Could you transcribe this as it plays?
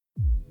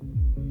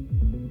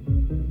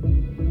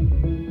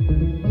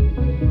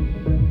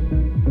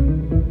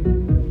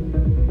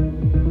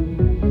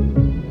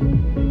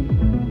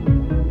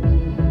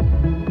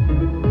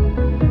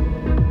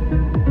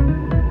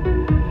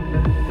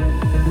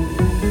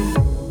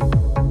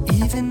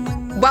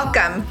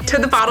Welcome to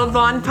the Bottled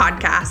Blonde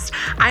podcast.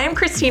 I am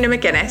Christina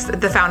McGinnis,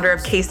 the founder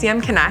of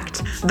KCM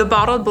Connect, The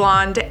Bottled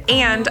Blonde,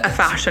 and a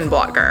fashion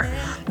blogger.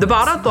 The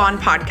Bottled Blonde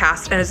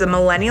podcast is a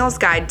millennial's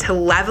guide to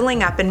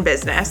leveling up in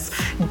business,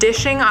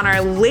 dishing on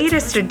our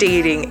latest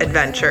dating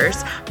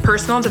adventures,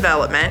 personal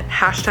development,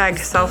 hashtag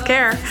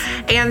self-care,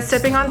 and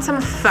sipping on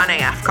some fun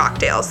AF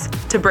cocktails.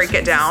 To break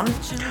it down,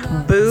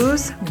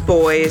 booze,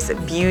 boys,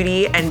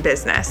 beauty, and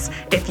business.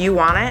 If you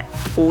want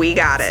it, we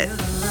got it.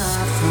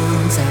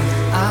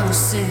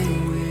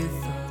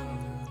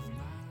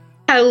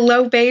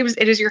 Hello, babes.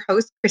 It is your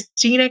host,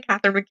 Christina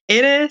Catherine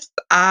McGinnis.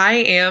 I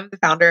am the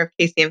founder of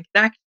KCM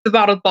Connect, the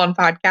Bottled Blonde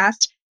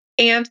podcast,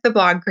 and the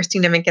blog,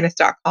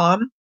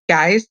 ChristinaMcGinnis.com.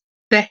 Guys,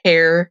 the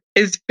hair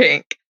is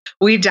pink.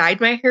 We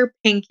dyed my hair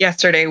pink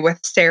yesterday with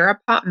Sarah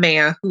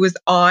Potmea, who was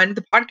on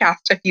the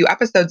podcast a few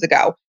episodes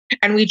ago.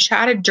 And we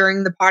chatted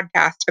during the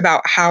podcast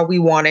about how we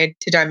wanted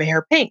to dye my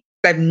hair pink.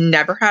 I've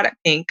never had it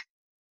pink.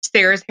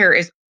 Sarah's hair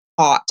is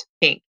hot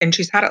pink, and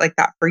she's had it like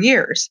that for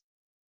years.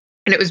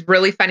 And it was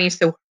really funny.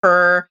 So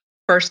her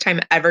first time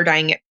ever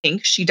dyeing it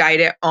pink, she dyed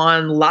it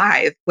on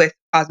live with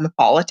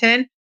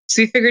Cosmopolitan.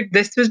 So we figured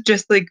this was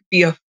just like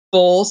be a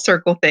full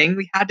circle thing.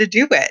 We had to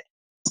do it.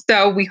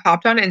 So we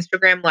hopped on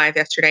Instagram live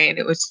yesterday and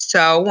it was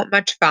so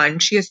much fun.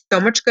 She has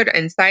so much good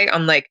insight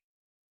on like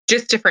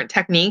just different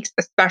techniques,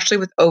 especially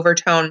with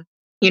overtone,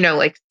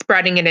 like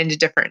spreading it into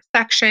different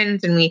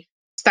sections. And we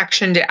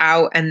sectioned it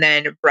out and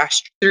then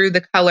brushed through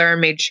the color,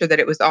 made sure that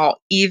it was all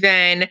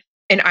even.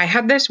 And I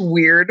had this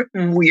weird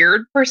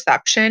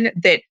perception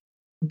that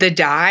the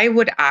dye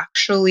would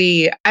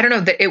actually,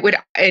 that it would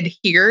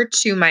adhere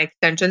to my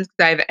extensions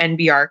because I have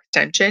NBR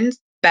extensions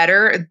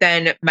better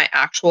than my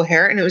actual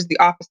hair. And it was the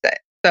opposite.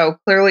 So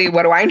clearly,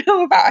 what do I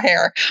know about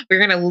hair? We're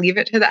going to leave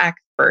it to the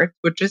experts,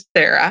 which is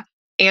Sarah.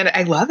 And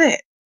I love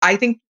it. I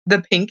think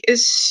the pink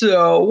is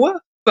so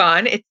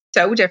fun. It's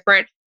so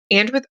different.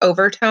 And with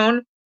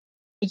overtone,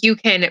 you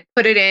can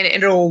put it in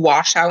and it'll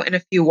wash out in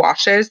a few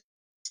washes.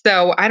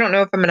 So I don't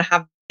know if I'm going to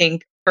have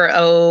pink for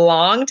a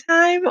long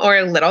time or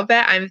a little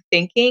bit. I'm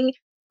thinking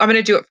I'm going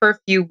to do it for a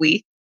few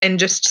weeks and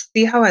just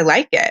see how I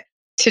like it.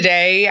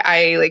 Today,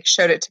 I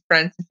showed it to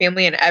friends and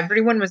family and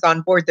everyone was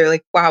on board. They're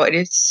like, wow, it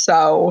is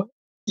so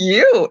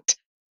cute.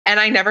 And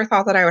I never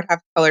thought that I would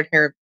have colored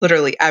hair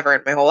literally ever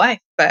in my whole life,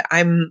 but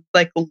I'm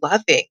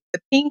loving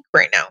the pink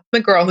right now. I'm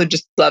a girl who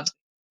just loves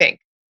pink.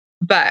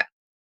 But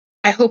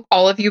I hope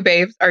all of you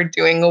babes are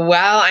doing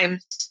well. I'm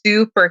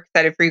super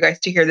excited for you guys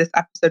to hear this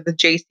episode with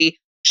Jaci.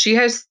 She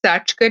has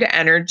such good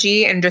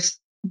energy and just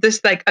this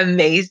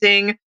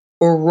amazing,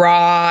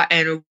 raw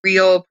and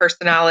real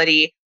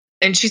personality.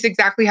 And she's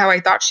exactly how I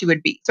thought she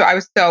would be. So I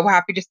was so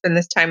happy to spend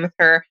this time with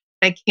her.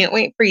 I can't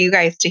wait for you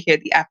guys to hear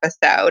the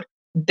episode.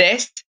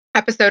 This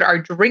episode, our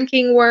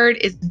drinking word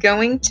is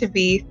going to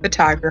be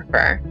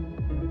photographer.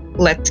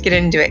 Let's get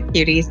into it,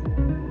 cuties.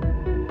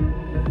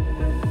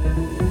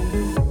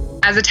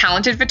 As a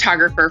talented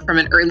photographer from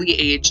an early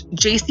age,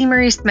 Jaci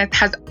Marie Smith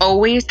has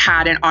always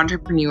had an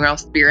entrepreneurial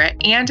spirit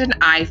and an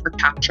eye for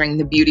capturing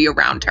the beauty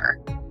around her.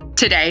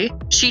 Today,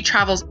 she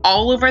travels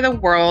all over the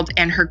world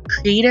and her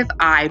creative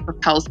eye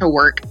propels her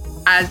work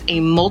as a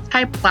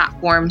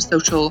multi-platform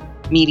social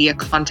media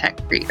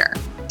content creator.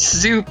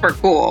 Super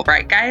cool,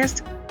 right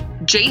guys?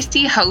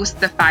 Jaci hosts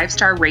the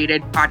 5-star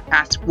rated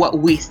podcast, What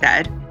We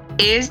Said,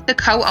 is the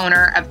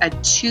co-owner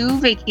of 2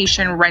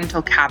 vacation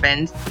rental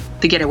cabins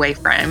to get away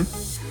from,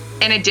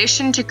 in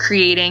addition to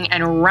creating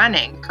and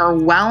running her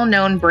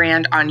well-known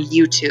brand on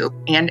YouTube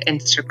and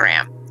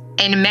Instagram.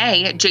 In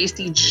May,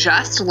 Jaci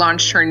just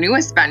launched her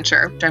newest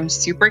venture, which I'm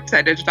super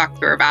excited to talk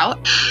to her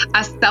about,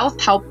 a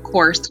self-help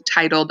course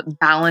titled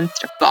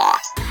Balanced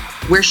Boss,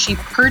 where she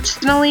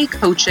personally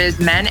coaches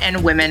men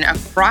and women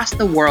across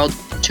the world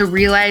to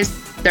realize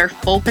their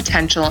full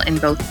potential in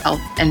both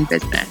health and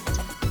business.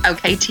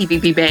 Okay,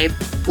 TBB babe,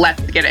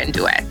 let's get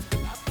into it.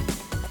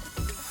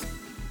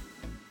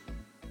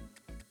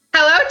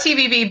 Hello,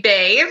 TBB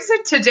babes.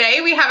 Today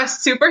we have a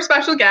super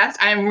special guest.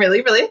 I'm really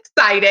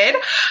excited.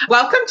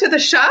 Welcome to the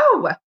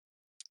show.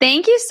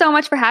 Thank you so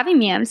much for having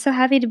me. I'm so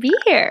happy to be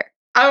here.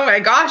 Oh my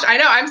gosh, I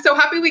know. I'm so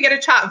happy we get to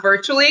chat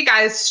virtually.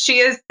 Guys, she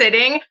is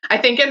sitting, I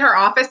think, in her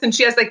office and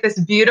she has this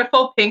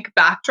beautiful pink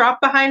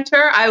backdrop behind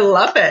her. I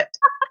love it.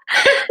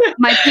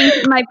 My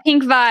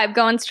pink vibe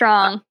going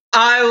strong.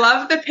 I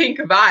love the pink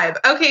vibe.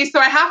 Okay, so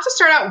I have to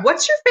start out.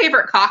 What's your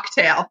favorite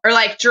cocktail or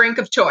drink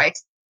of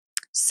choice?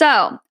 So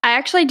I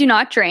actually do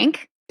not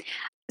drink.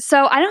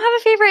 So I don't have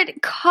a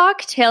favorite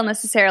cocktail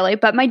necessarily,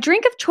 but my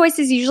drink of choice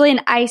is usually an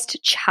iced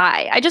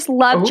chai. I just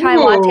love chai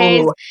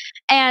lattes.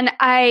 And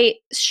I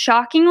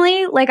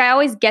shockingly, I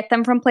always get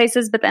them from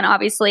places, but then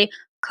obviously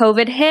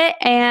COVID hit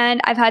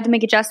and I've had to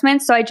make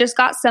adjustments. So I just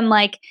got some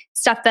like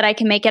stuff that I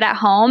can make it at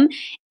home.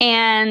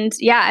 And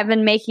yeah, I've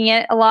been making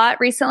it a lot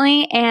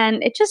recently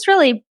and it just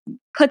really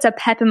puts a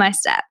pep in my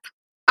step.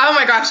 Oh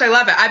my gosh, I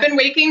love it. I've been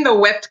making the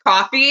whipped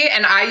coffee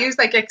and I use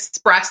like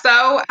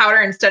espresso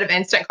powder instead of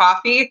instant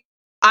coffee.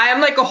 I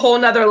am like a whole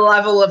nother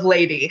level of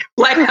lady.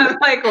 Like I'm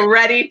like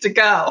ready to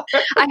go.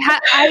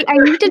 I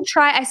need to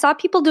try. I saw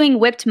people doing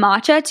whipped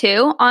matcha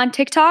too on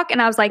TikTok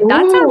and I was like,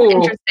 that sounds Ooh.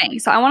 interesting.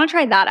 So I want to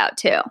try that out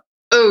too.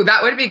 Oh,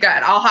 that would be good.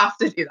 I'll have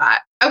to do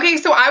that. Okay,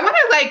 so I want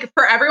to like,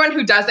 for everyone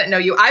who doesn't know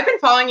you, I've been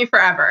following you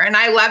forever and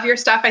I love your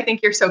stuff. I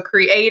think you're so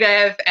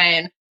creative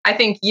and I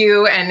think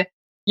you and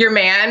your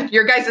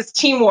guys'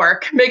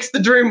 teamwork makes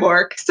the dream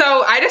work. So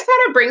I just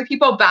want to bring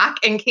people back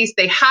in case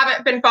they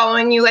haven't been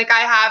following you like I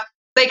have.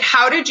 Like,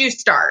 how did you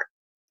start?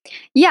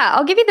 Yeah,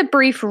 I'll give you the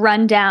brief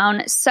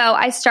rundown. So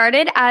I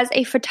started as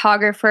a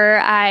photographer.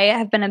 I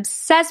have been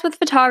obsessed with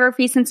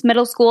photography since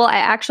middle school. I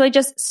actually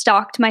just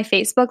stalked my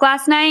Facebook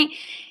last night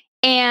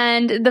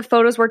and the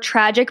photos were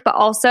tragic, but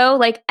also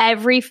like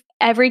every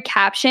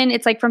caption,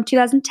 it's like from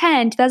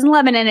 2010,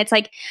 2011 and it's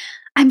like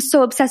I'm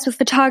so obsessed with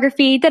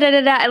photography. Da, da,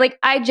 da, da. Like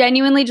I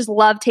genuinely just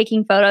love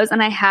taking photos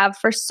and I have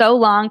for so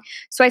long.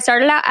 So I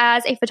started out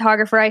as a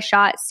photographer. I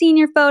shot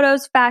senior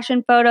photos,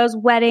 fashion photos,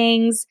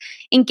 weddings,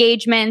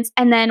 engagements.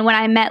 And then when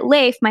I met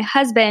Leif, my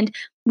husband,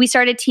 we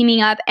started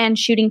teaming up and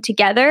shooting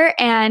together.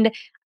 And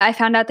I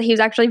found out that he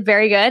was actually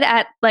very good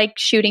at like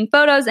shooting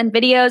photos and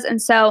videos.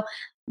 And so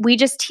we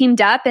just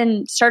teamed up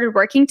and started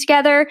working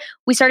together.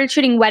 We started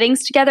shooting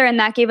weddings together and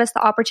that gave us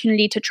the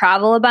opportunity to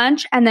travel a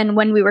bunch. And then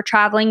when we were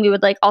traveling, we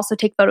would like also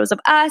take photos of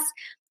us.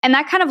 And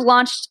that kind of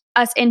launched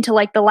us into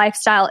like the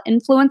lifestyle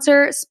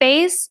influencer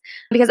space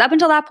because up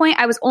until that point,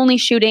 I was only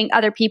shooting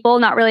other people,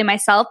 not really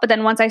myself. But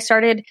then once I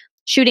started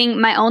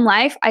shooting my own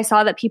life, I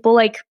saw that people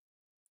like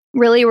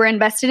really were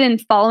invested in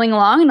following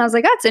along. And I was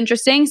like, that's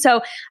interesting.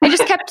 So I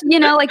just kept,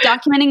 like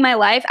documenting my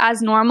life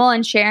as normal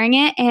and sharing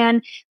it.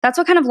 And that's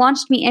what kind of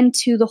launched me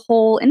into the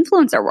whole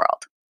influencer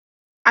world.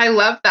 I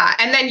love that.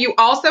 And then you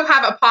also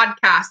have a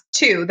podcast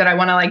too that I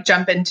want to like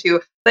jump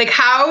into. Like,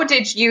 how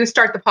did you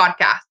start the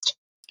podcast?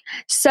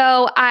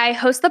 So I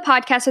host the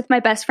podcast with my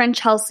best friend,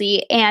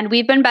 Chelsea, and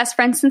we've been best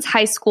friends since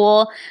high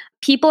school.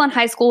 People in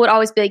high school would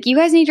always be like, you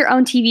guys need your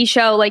own TV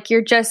show. Like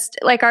you're just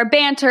like our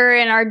banter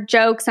and our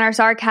jokes and our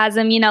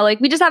sarcasm, like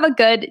we just have a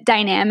good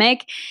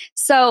dynamic.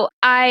 So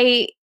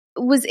I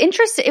was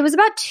interested. It was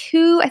about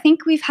I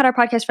think we've had our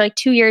podcast for like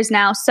 2 years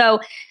now. So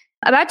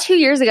about 2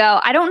 years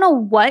ago, I don't know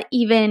what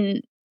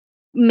even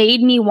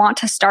made me want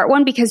to start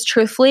one because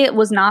truthfully, it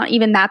was not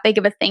even that big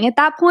of a thing at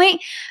that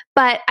point.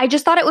 But I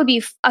just thought it would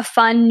be a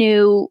fun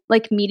new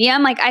like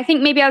medium. Like I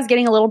think maybe I was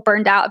getting a little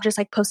burned out of just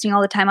like posting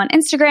all the time on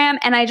Instagram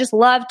and I just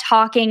love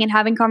talking and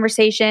having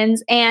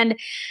conversations. And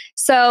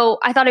so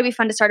I thought it'd be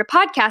fun to start a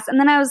podcast. And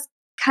then I was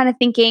kind of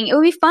thinking it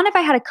would be fun if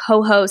I had a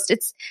co-host.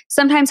 It's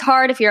sometimes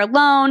hard if you're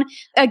alone.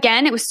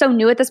 Again, it was so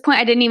new at this point.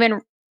 I didn't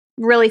even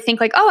really think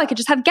like, oh, I could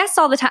just have guests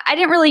all the time. I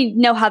didn't really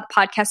know how the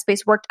podcast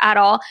space worked at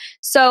all.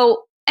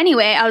 So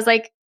anyway, I was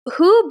like,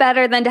 who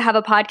better than to have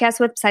a podcast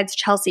with besides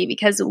Chelsea?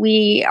 Because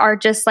we are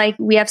just like,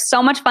 we have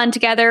so much fun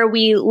together.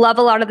 We love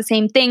a lot of the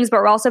same things,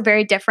 but we're also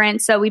very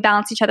different. So we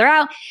balance each other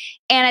out.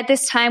 And at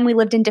this time we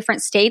lived in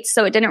different states.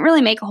 So it didn't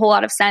really make a whole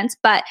lot of sense,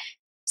 but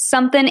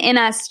something in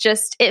us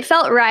it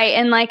felt right.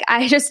 And like,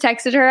 I just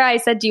texted her, I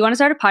said, do you want to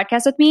start a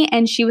podcast with me?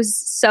 And she was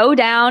so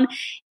down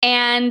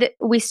and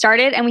we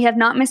started and we have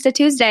not missed a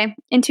Tuesday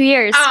in 2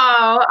 years.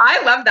 Oh,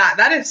 I love that.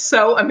 That is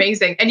so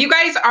amazing. And you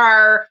guys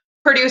are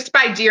produced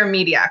by Dear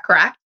Media,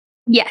 correct?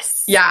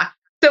 Yes. Yeah.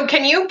 So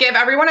can you give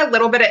everyone a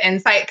little bit of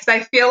insight? Because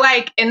I feel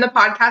like in the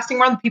podcasting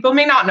world, people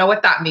may not know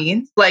what that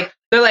means. Like,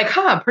 they're like,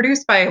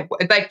 produced by,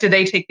 like, do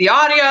they take the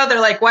audio?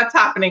 They're like, what's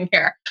happening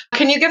here?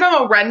 Can you give them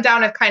a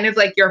rundown of kind of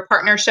like your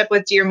partnership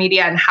with Dear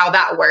Media and how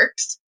that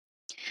works?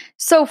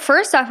 So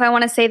first off, I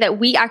want to say that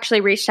we actually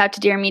reached out to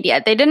Dear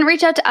Media. They didn't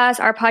reach out to us.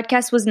 Our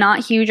podcast was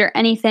not huge or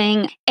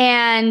anything.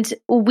 And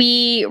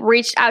we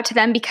reached out to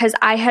them because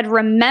I had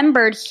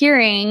remembered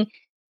hearing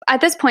at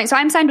this point, so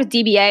I'm signed with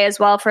DBA as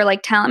well for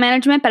like talent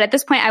management, but at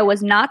this point I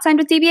was not signed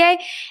with DBA.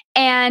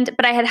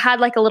 But I had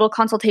like a little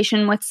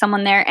consultation with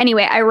someone there.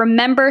 Anyway, I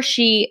remember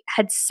she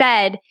had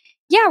said,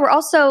 yeah, we're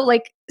also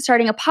like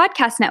starting a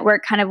podcast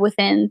network kind of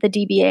within the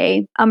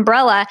DBA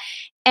umbrella.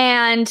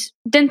 And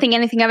didn't think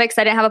anything of it because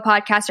I didn't have a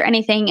podcast or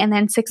anything. And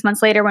then 6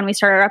 months later, when we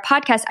started our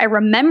podcast, I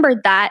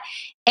remembered that.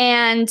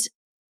 And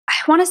I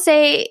want to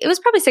say it was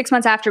probably 6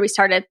 months after we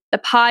started the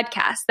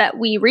podcast that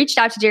we reached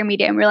out to Dear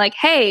Media and we're like,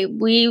 hey,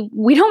 we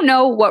don't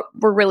know what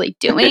we're really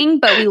doing,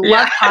 but we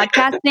love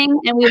podcasting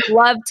and we'd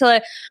love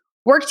to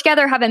work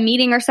together, have a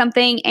meeting or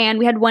something. And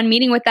we had one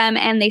meeting with them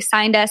and they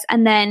signed us.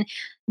 And then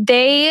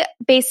they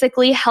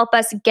basically help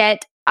us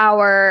get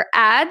our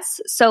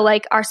ads. So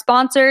like our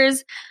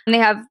sponsors, and they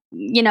have,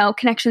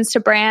 connections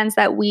to brands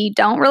that we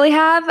don't really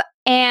have.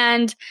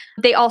 And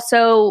they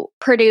also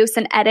produce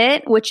and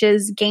edit, which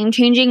is game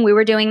changing. We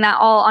were doing that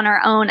all on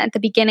our own at the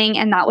beginning,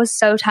 and that was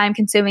so time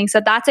consuming.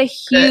 So that's a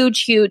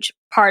huge, huge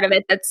part of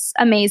it. That's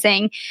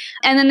amazing.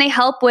 And then they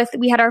help with,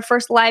 we had our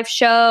first live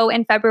show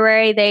in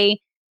February.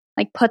 They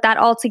like put that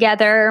all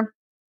together.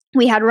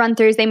 We had run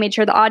throughs. They made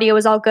sure the audio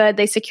was all good.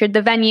 They secured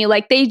the venue.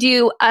 Like they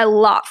do a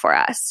lot for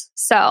us.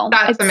 So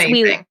That's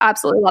amazing. We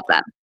absolutely love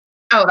them.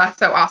 Oh, that's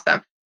so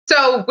awesome.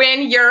 So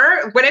when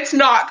it's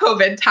not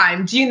COVID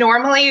time, do you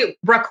normally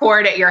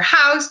record at your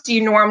house? Do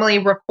you normally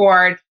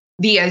record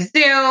via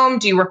Zoom?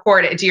 Do you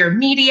record it to your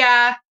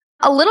media?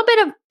 A little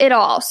bit of it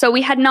all. So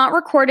we had not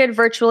recorded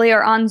virtually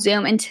or on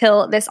Zoom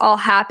until this all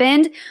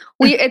happened.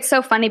 It's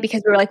so funny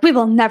because we were like, we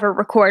will never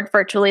record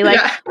virtually. Like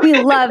we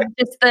love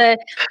just the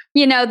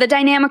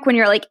dynamic when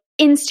you're like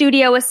in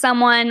studio with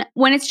someone.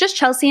 When it's just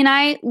Chelsea and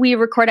I, we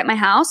record at my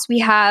house. We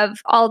have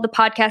all the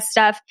podcast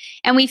stuff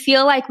and we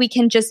feel like we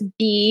can just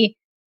be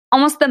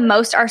almost the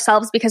most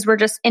ourselves because we're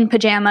just in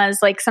pajamas.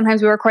 Like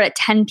sometimes we record at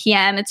 10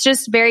 p.m. It's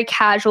just very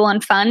casual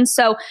and fun.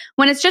 So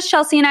when it's just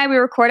Chelsea and I, we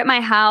record at my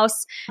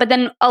house. But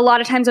then a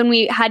lot of times when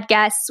we had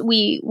guests,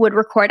 we would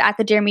record at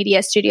the Dear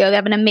Media studio. They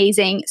have an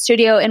amazing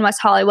studio in West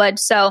Hollywood.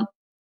 So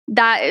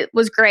that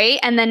was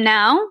great. And then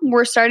now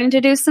we're starting to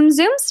do some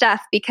Zoom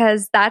stuff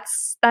because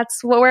that's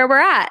where we're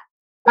at.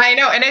 I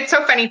know. And it's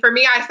so funny for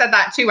me. I said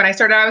that too. When I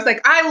started, I was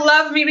like, I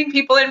love meeting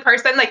people in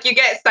person. Like you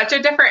get such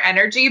a different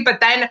energy,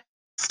 but then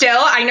still,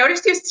 I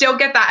noticed you still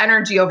get that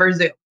energy over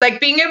Zoom. Like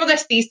being able to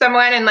see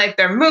someone and like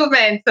their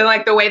movements and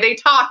like the way they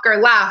talk or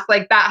laugh,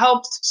 like that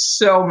helps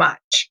so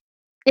much.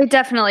 It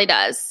definitely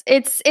does.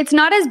 It's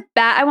not as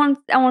bad.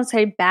 I won't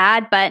say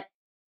bad, but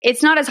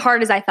it's not as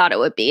hard as I thought it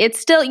would be. It's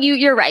still,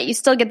 you're right. You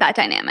still get that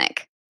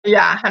dynamic.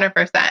 Yeah,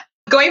 100%.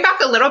 Going back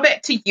a little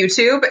bit to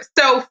YouTube.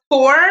 So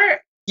for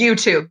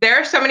YouTube,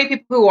 there are so many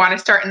people who want to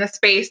start in the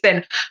space.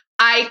 And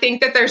I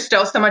think that there's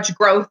still so much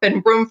growth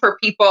and room for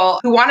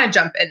people who want to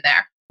jump in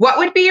there. What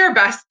would be your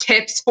best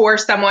tips for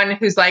someone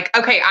who's like,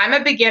 okay, I'm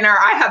a beginner.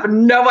 I have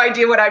no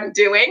idea what I'm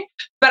doing,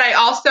 but I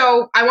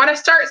want to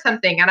start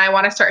something and I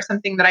want to start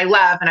something that I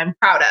love and I'm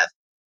proud of.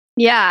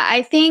 Yeah,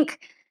 I think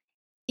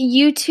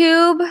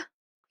YouTube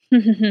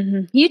is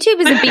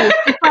a beast.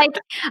 It's like,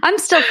 I'm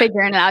still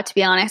figuring it out, to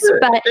be honest.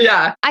 But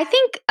yeah, I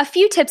think a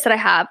few tips that I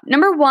have.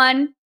 Number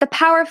one, the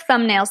power of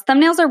thumbnails.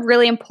 Thumbnails are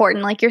really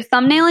important. Like your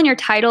thumbnail and your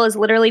title is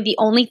literally the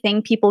only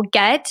thing people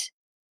get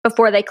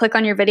before they click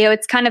on your video.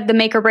 It's kind of the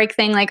make or break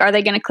thing. Like, are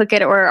they going to click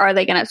it or are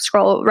they going to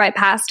scroll right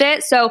past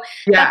it? So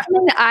that's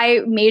something that I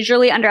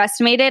majorly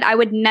underestimated. I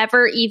would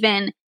never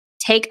even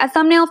take a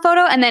thumbnail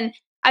photo and then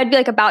I'd be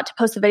like about to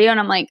post a video and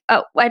I'm like,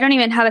 oh, I don't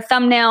even have a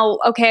thumbnail.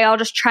 Okay, I'll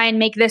just try and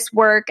make this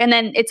work. And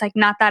then it's like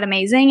not that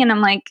amazing. And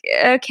I'm like,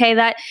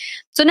 okay,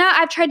 so now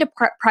I've tried to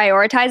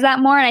prioritize that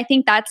more. And I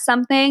think that's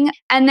something.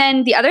 And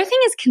then the other thing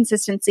is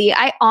consistency.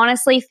 I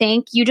honestly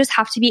think you just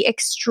have to be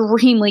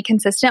extremely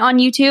consistent on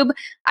YouTube.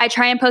 I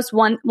try and post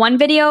one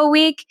video a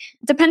week.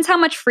 Depends how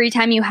much free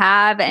time you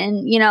have.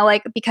 And,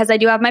 like, because I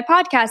do have my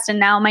podcast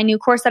and now my new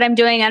course that I'm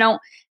doing, I don't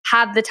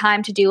have the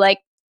time to do like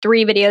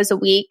 3 videos a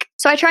week.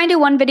 So I try and do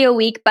 1 video a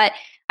week, but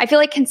I feel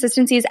like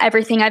consistency is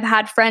everything. I've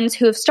had friends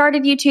who have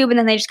started YouTube and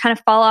then they just kind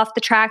of fall off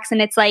the tracks.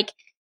 And it's like,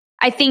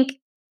 I think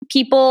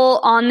people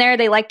on there,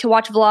 they like to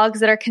watch vlogs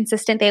that are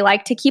consistent. They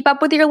like to keep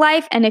up with your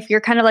life. And if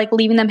you're kind of like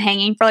leaving them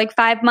hanging for like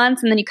 5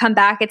 months and then you come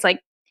back, it's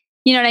like,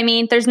 you know what I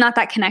mean? There's not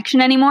that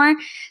connection anymore.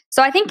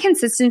 So I think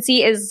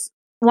consistency is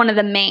one of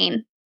the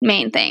main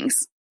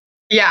things.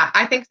 Yeah,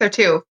 I think so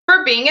too.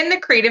 For being in the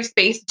creative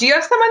space, do you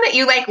have someone that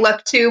you like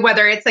look to,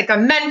 whether it's like a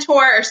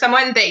mentor or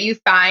someone that you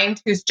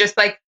find who's just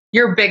like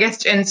your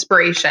biggest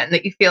inspiration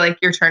that you feel like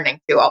you're turning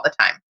to all the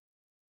time?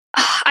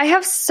 I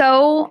have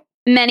so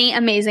many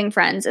amazing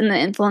friends in the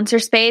influencer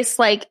space.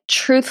 Like,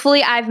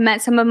 truthfully, I've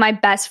met some of my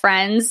best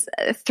friends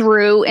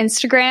through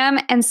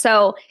Instagram. And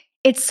so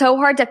it's so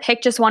hard to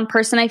pick just one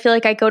person. I feel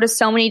like I go to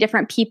so many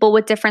different people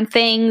with different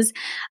things,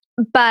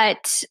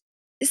 but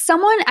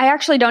someone, I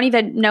actually don't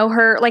even know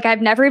her. Like,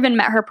 I've never even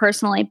met her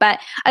personally, but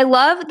I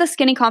love the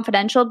Skinny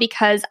Confidential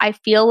because I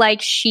feel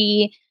like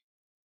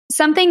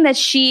something that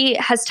she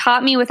has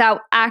taught me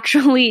without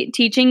actually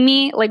teaching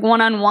me, like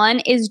one-on-one,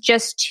 is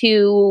just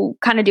to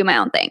kind of do my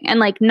own thing and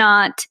like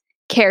not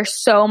care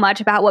so much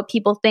about what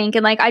people think.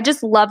 And like, I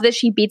just love that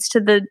she beats to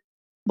the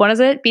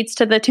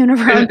tune of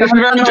her own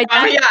drum. Like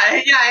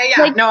yeah.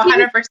 Like, no,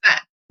 100%.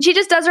 She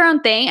just does her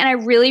own thing. And I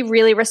really,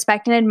 really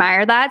respect and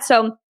admire that.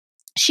 So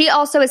she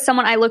also is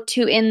someone I look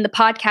to in the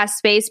podcast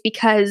space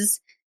because,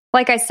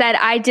 like I said,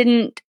 I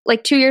didn't,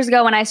 like 2 years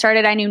ago when I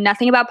started, I knew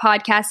nothing about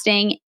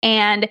podcasting.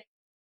 And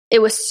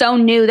it was so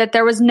new that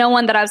there was no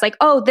one that I was like,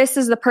 oh, this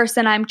is the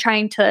person I'm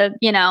trying to,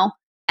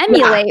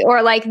 emulate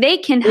or like they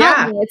can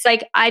help me. It's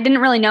like, I didn't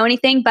really know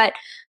anything, but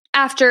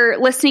after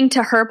listening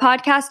to her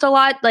podcast a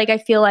lot, like I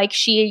feel like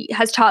she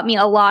has taught me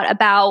a lot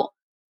about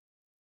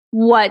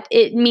what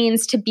it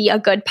means to be a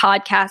good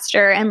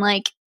podcaster and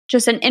like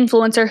just an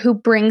influencer who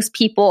brings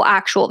people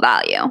actual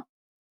value.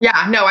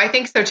 Yeah, no, I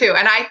think so too.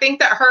 And I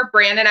think that her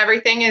brand and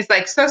everything is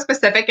like so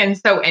specific and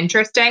so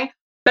interesting.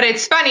 But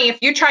it's funny, if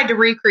you tried to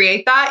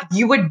recreate that,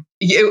 it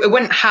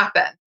wouldn't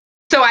happen.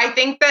 So I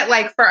think that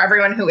like for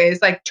everyone who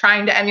is like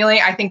trying to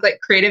emulate, I think like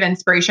creative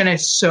inspiration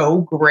is so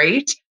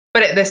great.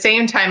 But at the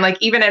same time, like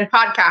even in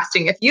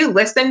podcasting, if you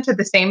listen to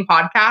the same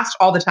podcast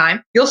all the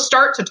time, you'll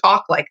start to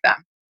talk like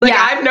them. Like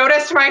Yeah. I've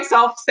noticed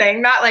myself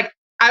saying that. Like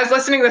I was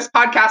listening to this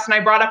podcast and I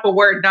brought up a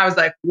word and I was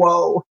like,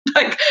 whoa,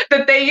 like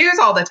that they use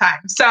all the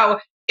time. So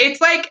it's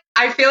like,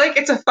 I feel like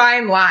it's a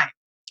fine line.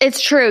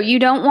 It's true. You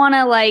don't want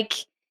to like,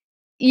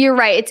 you're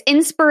right. It's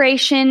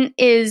inspiration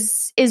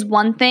is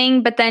one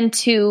thing, but then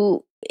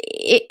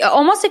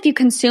almost if you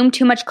consume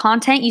too much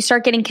content, you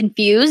start getting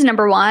confused,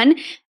 number one.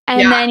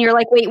 And then you're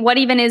like, wait, what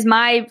even is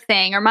my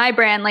thing or my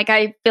brand? Like,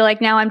 I feel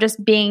like now I'm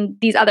just being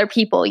these other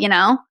people, you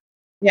know?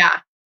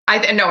 Yeah.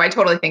 No, I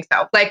totally think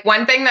so. Like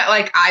one thing that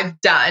like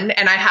I've done,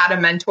 and I had a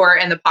mentor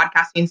in the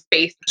podcasting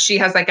space. She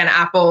has like an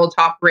Apple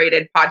top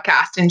rated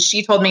podcast. And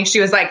she told me, she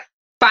was like,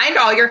 find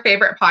all your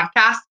favorite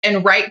podcasts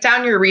and write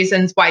down your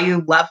reasons why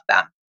you love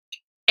them.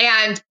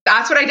 And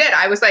that's what I did.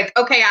 I was like,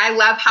 okay, I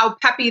love how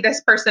peppy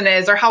this person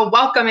is or how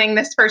welcoming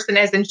this person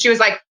is. And she was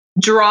like,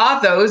 draw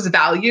those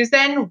values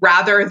in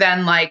rather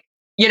than like,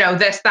 you know,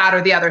 this, that,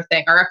 or the other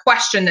thing, or a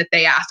question that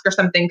they ask or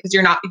something, because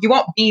you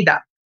won't be them.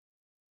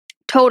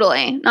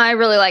 Totally. I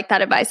really like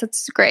that advice.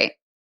 It's great.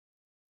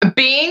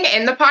 Being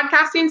in the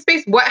podcasting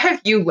space, what have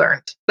you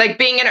learned? Like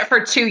being in it for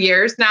 2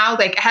 years now,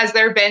 like has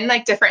there been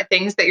like different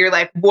things that you're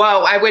like,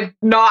 whoa, I would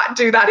not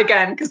do that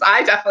again? Because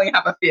I definitely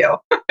have a few.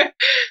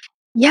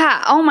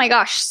 Yeah. Oh my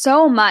gosh.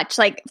 So much.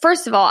 Like,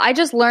 first of all, I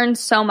just learned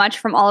so much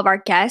from all of our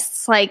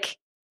guests. Like,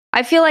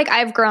 I feel like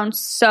I've grown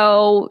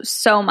so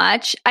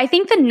much. I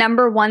think the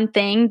number one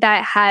thing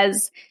that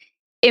has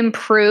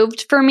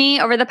improved for me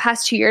over the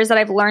past 2 years that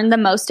I've learned the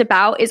most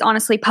about is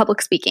honestly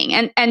public speaking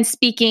and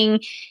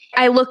speaking.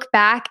 I look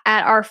back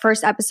at our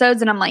first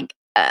episodes and I'm like,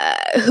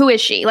 who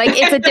is she? Like,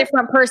 it's a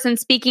different person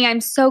speaking.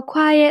 I'm so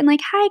quiet and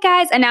like, hi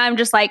guys. And now I'm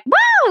just like,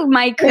 wow,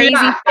 my crazy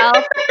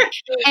self.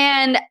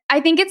 And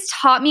I think it's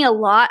taught me a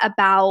lot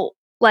about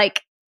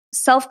like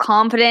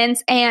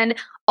self-confidence and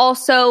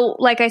also,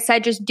 like I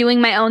said, just doing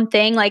my own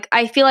thing. Like,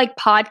 I feel like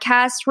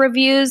podcast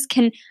reviews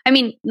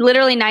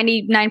literally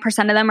 99%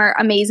 of them are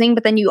amazing,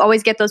 but then you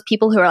always get those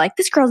people who are like,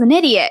 this girl's an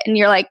idiot. And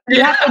you're like,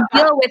 you have to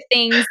deal with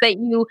things that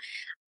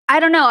I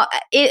don't know.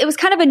 It was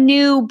kind of a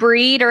new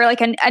breed or like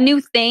a new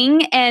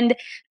thing. And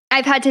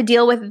I've had to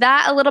deal with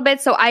that a little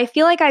bit. So I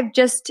feel like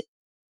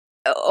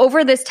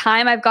over this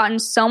time, I've gotten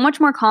so much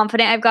more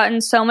confident. I've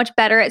gotten so much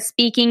better at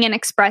speaking and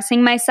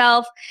expressing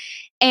myself.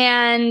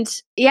 And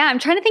yeah, I'm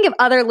trying to think of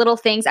other little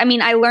things. I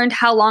mean, I learned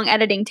how long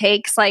editing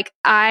takes. Like,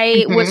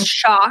 I was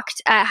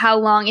shocked at how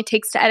long it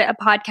takes to edit a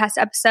podcast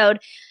episode.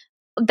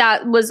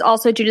 That was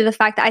also due to the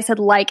fact that I said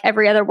like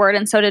every other word,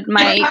 and so did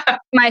my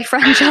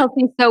friend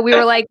Chelsea. So we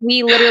were like,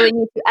 we literally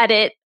need to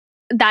edit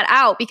that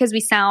out because we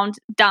sound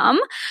dumb.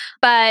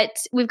 But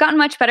we've gotten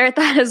much better at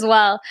that as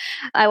well.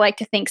 I like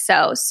to think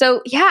so.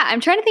 So yeah,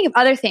 I'm trying to think of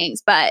other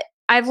things, but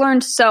I've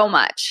learned so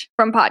much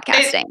from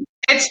podcasting.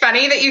 It's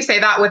funny that you say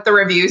that with the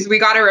reviews. We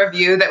got a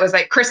review that was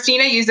like,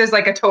 Christina uses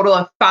like a total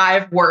of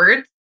 5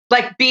 words,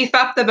 like beef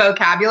up the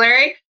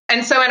vocabulary.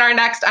 And so in our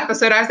next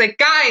episode, I was like,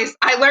 guys,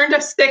 I learned a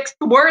 6th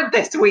word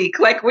this week.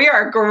 Like, we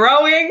are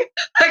growing.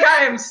 Like,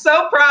 I am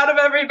so proud of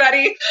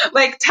everybody.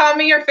 Like, tell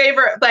me your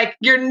favorite, like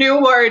your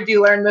new word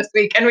you learned this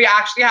week. And we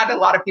actually had a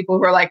lot of people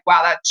who were like,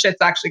 wow, that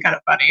shit's actually kind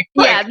of funny.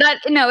 Yeah,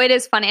 it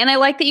is funny. And I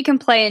like that you can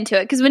play into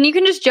it, because when you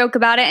can just joke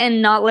about it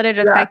and not let it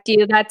affect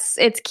you,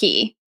 it's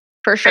key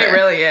for sure. It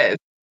really is.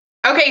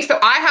 Okay, so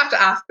I have to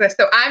ask this.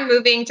 So I'm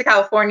moving to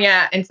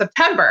California in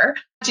September.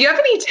 Do you have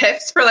any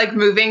tips for like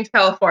moving to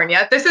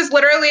California? This is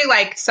literally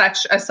like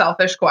such a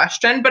selfish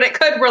question, but it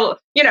could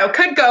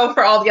go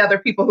for all the other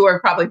people who are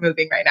probably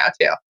moving right now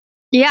too.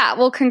 Yeah,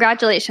 well,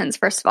 congratulations,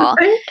 first of all.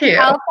 Thank you.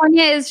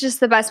 California is just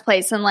the best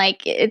place, and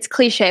like, it's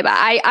cliche, but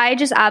I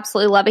just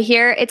absolutely love it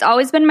here. It's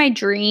always been my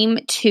dream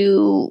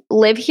to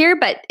live here,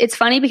 but it's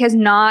funny because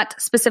not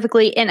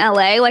specifically in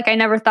LA. Like, I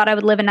never thought I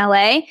would live in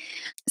LA.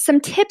 Some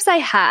tips I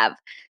have.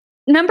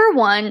 Number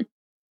one,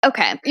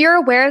 okay, you're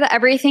aware that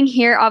everything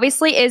here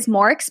obviously is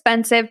more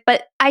expensive,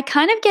 but I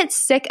kind of get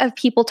sick of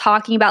people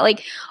talking about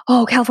like,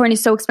 oh, California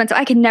is so expensive,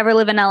 I could never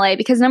live in LA.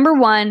 Because number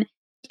one,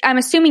 I'm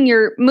assuming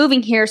you're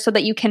moving here so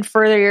that you can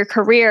further your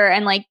career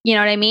and like, you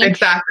know what I mean?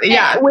 Exactly.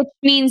 Yeah. Which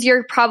means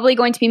you're probably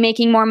going to be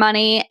making more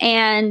money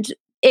and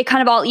it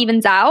kind of all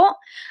evens out.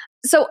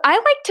 So I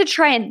like to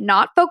try and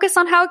not focus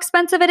on how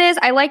expensive it is.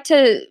 I like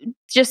to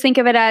just think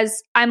of it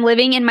as I'm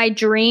living in my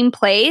dream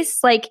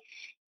place. Like,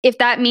 if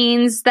that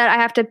means that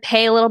I have to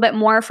pay a little bit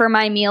more for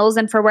my meals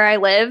and for where I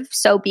live,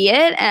 so be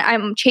it. And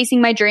I'm chasing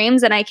my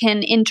dreams and I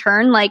can in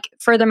turn like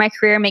further my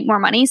career and make more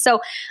money. So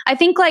I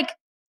think like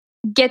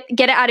get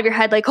it out of your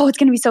head, like, oh, it's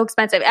going to be so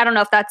expensive. I don't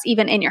know if that's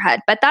even in your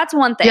head, but that's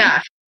one thing.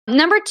 Yeah.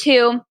 Number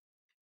two,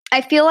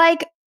 I feel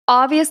like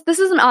this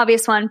is an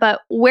obvious one, but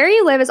where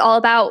you live is all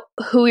about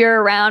who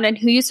you're around and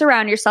who you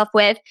surround yourself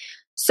with.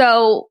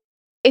 So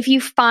if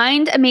you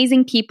find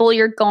amazing people,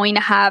 you're going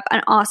to have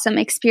an awesome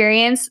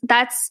experience.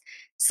 That's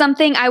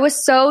something I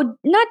was so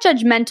not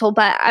judgmental,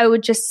 but I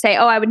would just say,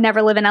 oh, I would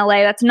never live in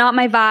LA. That's not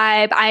my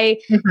vibe.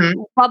 Mhm.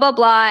 Blah, blah,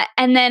 blah.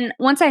 And then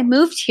once I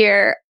moved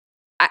here,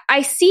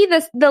 I see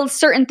the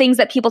certain things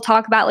that people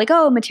talk about, like,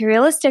 oh,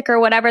 materialistic or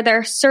whatever. There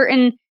are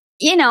certain,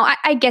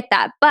 I get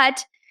that.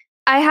 But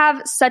I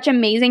have such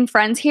amazing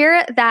friends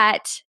here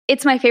that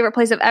it's my favorite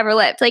place I've ever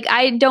lived. Like,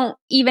 I don't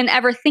even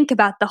ever think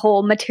about the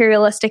whole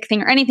materialistic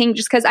thing or anything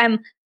just because I'm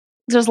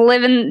just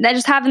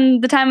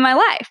having the time of my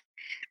life.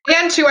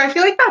 And too, I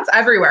feel like that's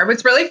everywhere.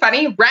 What's really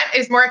funny, rent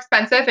is more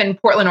expensive in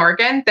Portland,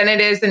 Oregon than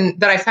it is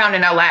that I found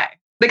in LA.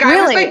 Like I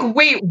was Really? like,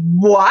 wait,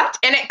 what?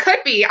 And it could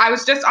be. I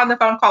was just on the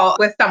phone call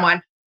with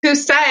someone who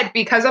said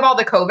because of all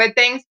the COVID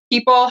things,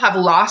 people have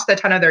lost a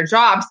ton of their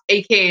jobs,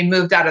 aka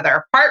moved out of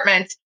their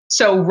apartments.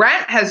 So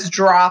rent has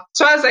dropped.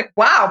 So I was like,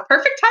 wow,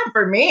 perfect time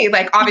for me.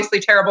 Like obviously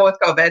terrible with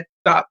COVID.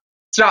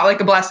 It's not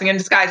like a blessing in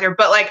disguise here,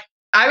 but like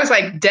I was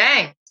like,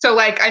 dang. So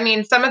like, I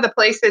mean, some of the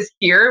places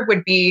here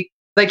would be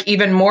like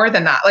even more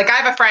than that. Like I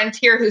have a friend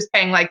here who's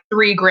paying like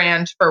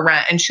 $3,000 for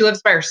rent and she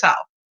lives by herself.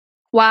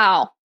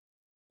 Wow.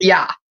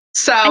 Yeah.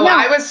 So I know.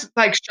 I was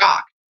like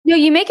shocked. No,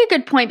 you make a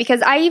good point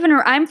because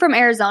I'm from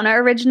Arizona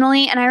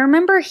originally, and I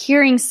remember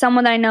hearing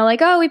someone that I know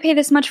like, oh, we pay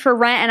this much for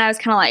rent, and I was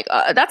kind of like,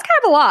 that's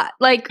kind of a lot,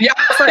 like Yeah.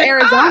 for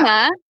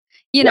Arizona,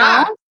 you know.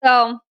 Yeah.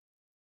 So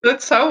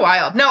That's so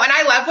wild. No, and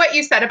I love what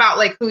you said about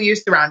like who you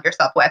surround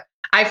yourself with.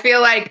 I feel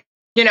like,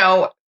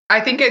 I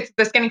think it's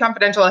the Skinny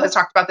Confidential has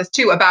talked about this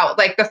too, about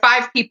like the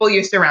 5 people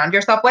you surround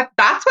yourself with.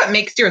 That's what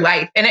makes your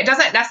life. And it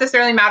doesn't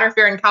necessarily matter if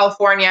you're in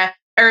California,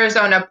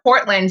 Arizona,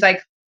 Portland,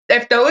 like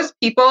if those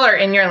people are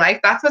in your life,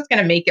 that's what's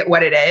going to make it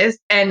what it is.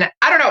 And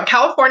I don't know,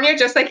 California,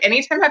 just like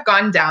anytime I've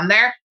gone down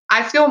there,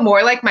 I feel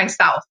more like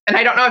myself. And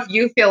I don't know if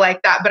you feel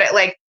like that, but it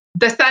like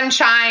the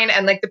sunshine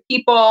and like the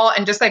people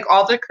and just like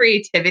all the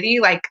creativity,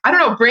 like, I don't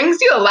know, brings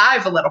you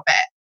alive a little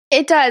bit.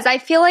 it does. I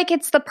feel like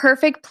it's the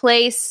perfect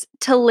place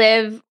to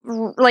live,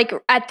 like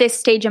at this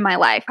stage of my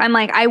life. I'm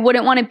like, I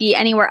wouldn't want to be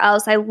anywhere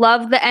else. I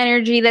love the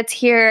energy that's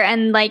here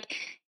and like,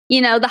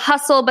 the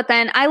hustle. But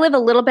then I live a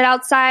little bit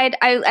outside.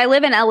 I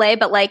live in LA,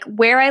 but like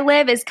where I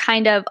live is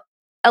kind of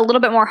a little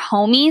bit more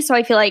homey. So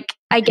I feel like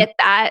I get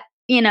that,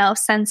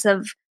 sense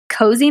of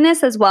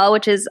coziness as well,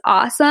 which is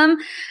awesome.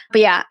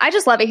 But yeah, I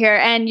just love it here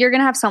and you're going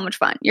to have so much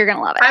fun. You're going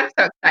to love it. I'm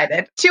so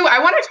excited. Too, I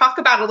want to talk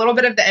about a little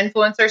bit of the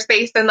influencer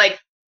space and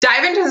like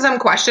dive into some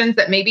questions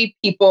that maybe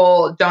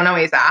people don't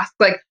always ask.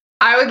 Like,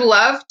 I would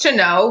love to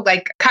know,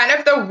 like, kind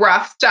of the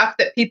rough stuff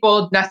that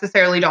people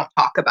necessarily don't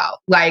talk about.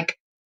 Like,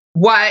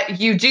 what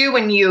you do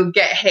when you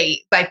get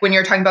hate, like when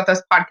you're talking about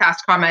those podcast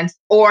comments,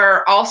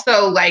 or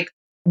also like,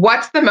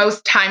 what's the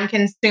most time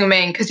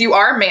consuming? Because you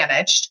are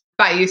managed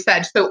by, you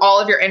said, so all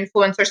of your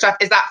influencer stuff,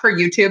 is that for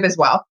YouTube as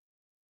well?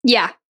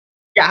 Yeah.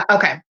 Yeah.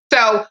 Okay.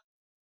 So,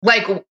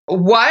 like,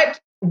 what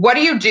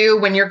do you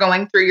do when you're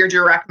going through your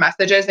direct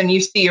messages and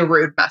you see a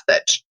rude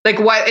message? Like,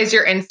 what is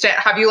your instant?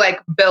 Have you like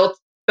built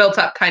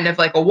up kind of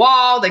like a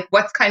wall? Like,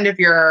 what's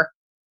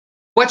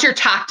your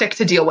tactic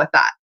to deal with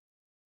that?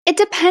 It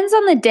depends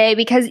on the day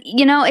because,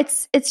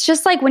 it's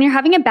just like when you're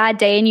having a bad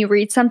day and you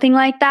read something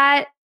like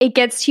that, it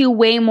gets to you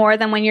way more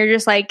than when you're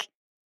just like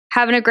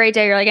having a great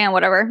day. You're like,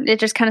 whatever. It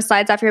just kind of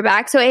slides off your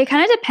back. So it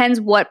kind of depends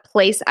what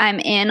place I'm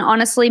in,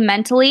 honestly,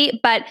 mentally.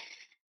 But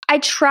I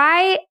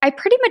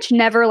pretty much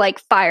never like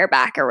fire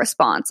back a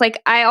response.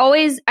 Like I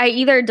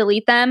either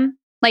delete them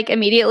like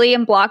immediately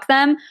and block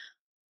them,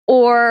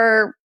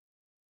 or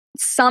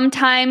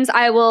sometimes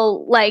I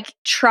will like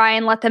try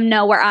and let them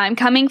know where I'm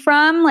coming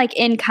from, like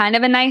in kind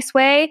of a nice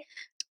way.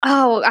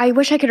 Oh, I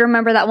wish I could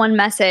remember that one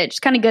message. It's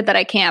kind of good that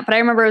I can't, but I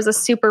remember it was a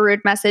super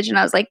rude message and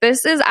I was like,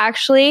 this is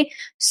actually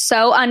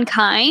so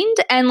unkind.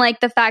 And like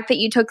the fact that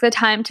you took the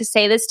time to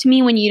say this to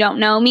me when you don't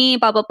know me,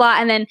 blah, blah, blah.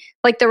 And then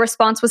like the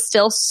response was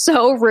still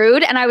so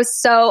rude. And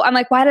I'm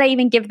like, why did I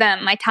even give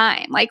them my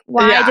time? Like,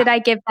 why did I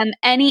give them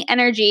any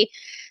energy?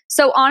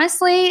 So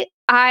honestly,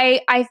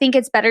 I think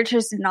it's better to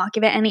just not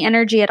give it any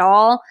energy at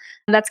all.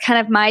 That's kind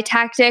of my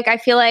tactic. I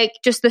feel like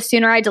just the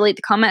sooner I delete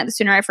the comment, the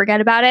sooner I forget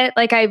about it.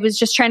 Like I was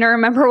just trying to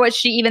remember what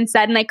she even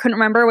said and I couldn't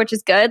remember, which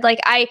is good. Like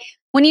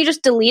when you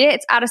just delete it,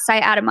 it's out of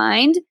sight, out of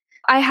mind.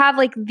 I have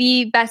like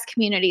the best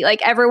community.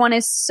 Like everyone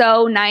is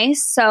so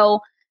nice. So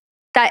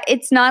that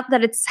it's not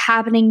that it's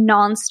happening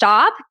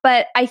nonstop,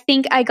 but I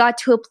think I got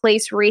to a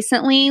place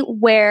recently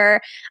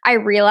where I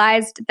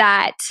realized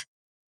that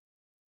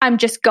I'm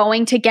just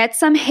going to get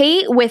some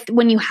hate with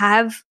when you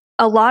have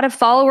a lot of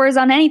followers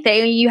on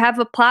anything, you have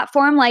a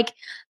platform, like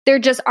there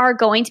just are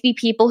going to be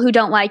people who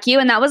don't like you.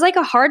 And that was like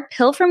a hard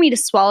pill for me to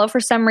swallow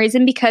for some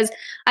reason, because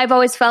I've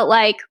always felt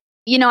like,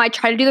 I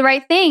try to do the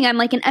right thing. I'm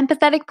like an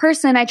empathetic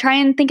person. I try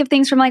and think of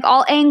things from like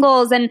all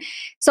angles. And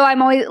so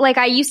I'm always like,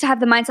 I used to have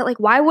the mindset, like,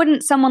 why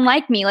wouldn't someone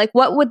like me? Like,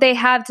 what would they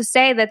have to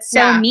say that's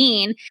so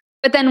mean?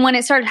 But then when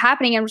it started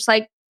happening, I'm just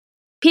like,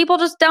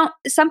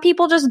 some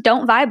people just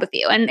don't vibe with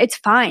you and it's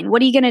fine.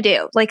 What are you going to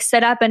do? Like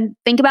sit up and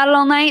think about it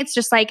all night? It's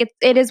just like,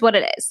 it is what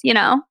it is,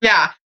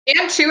 Yeah.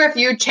 And too, if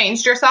you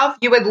changed yourself,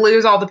 you would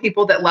lose all the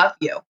people that love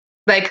you,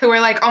 like who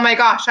are like, oh my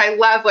gosh, I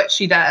love what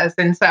she does.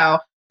 And so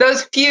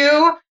those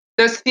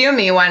few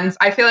me ones,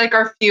 I feel like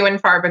are few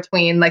and far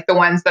between, like the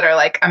ones that are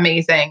like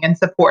amazing and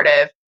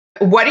supportive.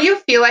 What do you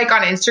feel like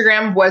on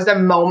Instagram was a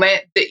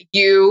moment that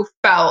you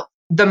felt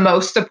the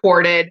most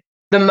supported,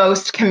 the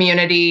most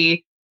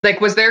community? Like,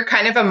 was there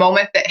kind of a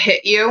moment that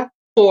hit you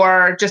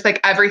for just like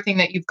everything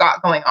that you've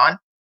got going on?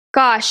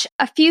 Gosh,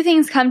 a few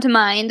things come to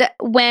mind.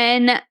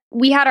 When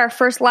we had our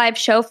first live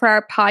show for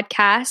our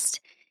podcast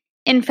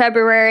in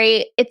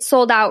February, it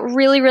sold out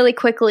really, really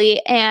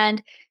quickly.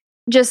 And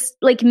just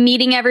like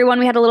meeting everyone,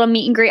 we had a little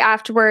meet and greet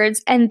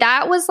afterwards. And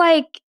that was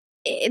like,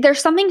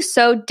 there's something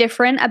so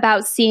different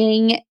about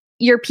seeing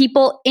your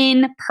people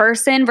in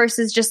person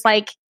versus just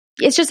like,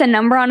 it's just a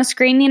number on a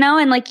screen,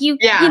 and like you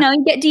know,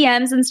 you get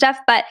DMs and stuff,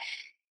 but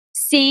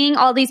seeing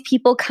all these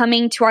people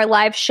coming to our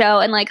live show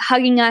and like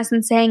hugging us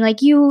and saying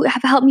like, you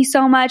have helped me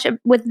so much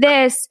with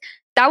this,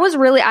 that was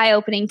really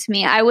eye-opening to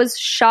me. I was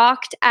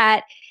shocked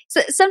at,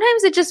 so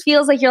sometimes it just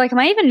feels like you're like, am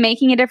I even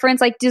making a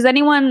difference? Like, does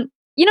anyone,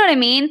 you know what I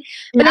mean?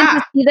 But then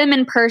to see them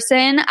in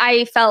person,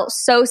 I felt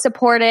so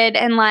supported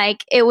and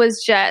like it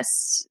was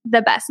just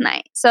the best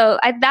night. So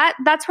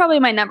that's probably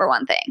my number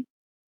one thing.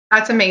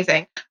 That's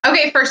amazing.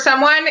 Okay, for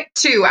someone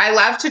too, I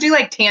love to do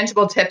like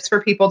tangible tips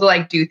for people to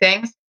like do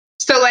things.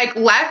 So like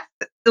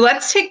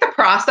let's take the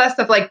process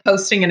of like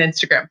posting an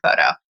Instagram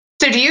photo.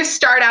 So do you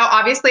start out,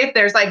 obviously if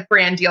there's like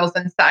brand deals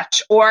and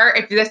such, or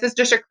if this is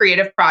just a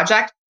creative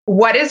project,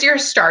 what is your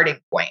starting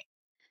point?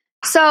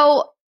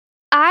 So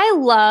I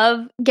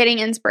love getting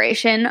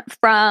inspiration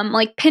from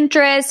like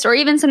Pinterest or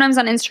even sometimes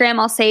on Instagram,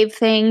 I'll save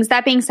things.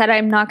 That being said,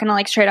 I'm not going to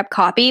like straight up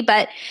copy,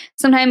 but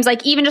sometimes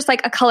like even just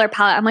like a color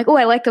palette, I'm like, oh,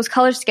 I like those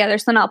colors together.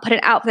 So then I'll put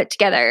an outfit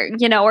together,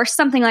 or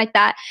something like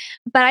that.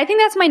 But I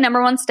think that's my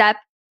number one step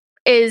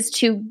is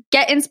to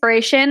get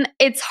inspiration.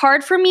 It's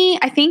hard for me,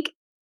 I think,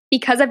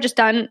 because I've just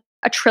done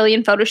a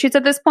trillion photo shoots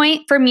at this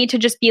point, for me to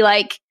just be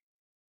like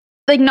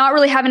not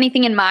really have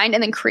anything in mind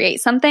and then create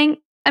something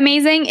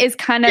amazing is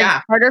kind of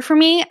harder for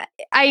me.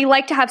 I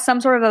like to have some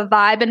sort of a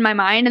vibe in my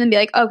mind and then be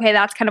like, okay,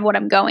 that's kind of what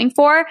I'm going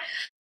for.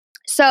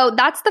 So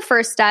that's the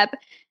first step.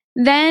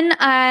 Then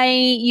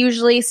I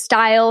usually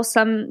style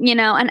some,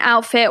 an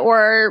outfit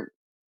or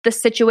the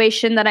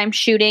situation that I'm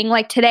shooting.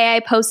 Like today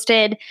I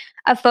posted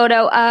a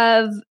photo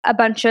of a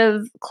bunch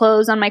of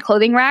clothes on my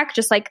clothing rack,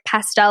 just like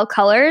pastel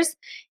colors.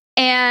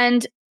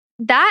 And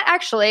that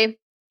actually,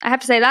 I have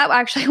to say that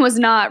actually was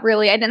not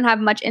really, I didn't have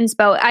much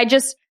inspo. I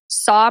just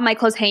saw my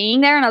clothes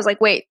hanging there and I was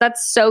like, wait,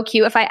 that's so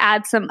cute. If I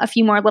add a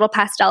few more little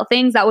pastel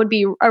things, that would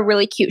be a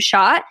really cute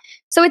shot.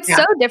 So it's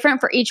so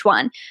different for each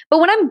one. But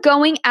when I'm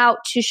going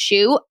out to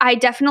shoot, I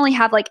definitely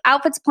have like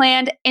outfits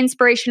planned,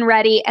 inspiration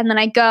ready, and then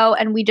I go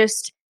and we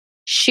just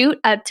shoot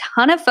a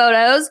ton of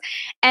photos.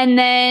 And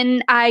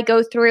then I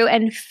go through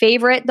and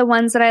favorite the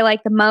ones that I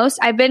like the most.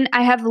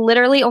 I have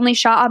literally only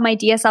shot on my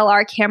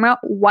DSLR camera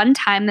one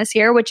time this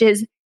year, which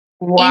is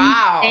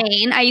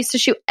insane. I used to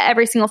shoot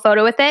every single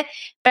photo with it,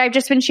 but I've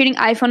just been shooting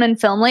iPhone and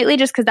film lately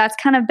just because that's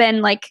kind of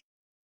been like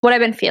what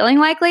I've been feeling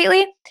like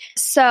lately.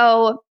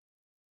 So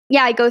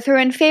yeah, I go through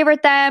and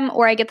favorite them,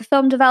 or I get the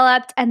film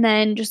developed and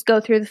then just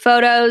go through the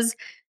photos,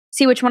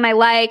 see which one I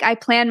like. I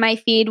plan my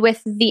feed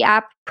with the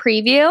app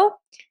preview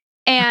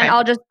and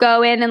I'll just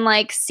go in and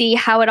like see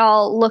how it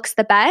all looks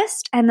the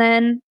best and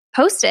then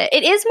post it.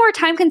 It is more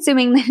time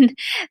consuming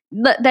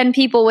than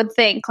people would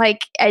think.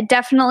 Like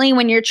definitely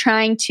when you're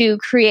trying to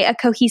create a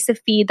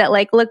cohesive feed that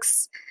like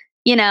looks,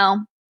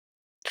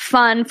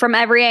 fun from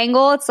every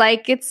angle, it's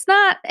like it's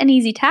not an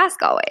easy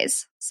task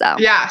always. So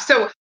yeah.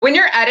 So when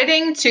you're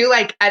editing too,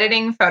 like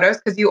editing photos,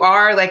 because you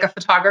are like a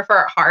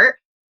photographer at heart,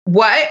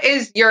 what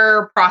is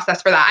your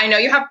process for that? I know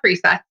you have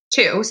presets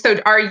too. So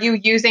are you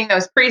using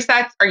those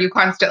presets? Are you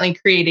constantly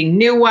creating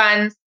new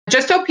ones?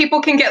 Just so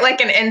people can get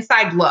like an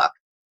inside look.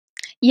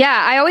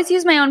 Yeah, I always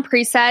use my own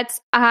presets.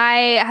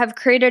 I have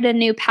created a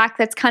new pack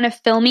that's kind of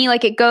filmy.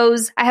 Like it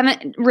goes, I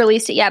haven't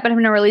released it yet, but I'm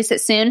going to release it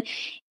soon.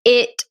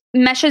 It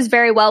meshes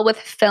very well with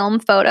film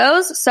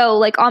photos. So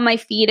like on my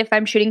feed, if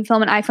I'm shooting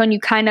film on iPhone, you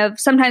kind of,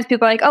 sometimes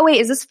people are like, oh wait,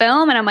 is this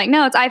film? And I'm like,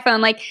 no, it's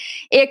iPhone. Like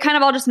it kind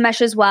of all just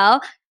meshes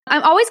well.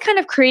 I'm always kind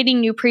of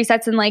creating new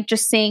presets and like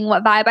just seeing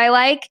what vibe I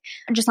like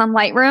just on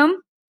Lightroom.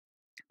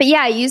 But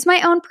yeah, I use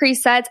my own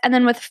presets. And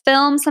then with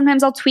film,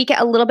 sometimes I'll tweak it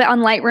a little bit on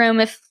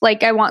Lightroom if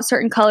like I want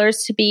certain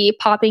colors to be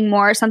popping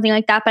more or something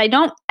like that. But I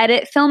don't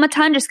edit film a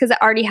ton just because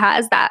it already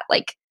has that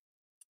like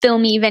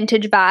filmy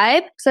vintage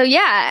vibe. So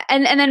yeah.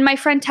 And then my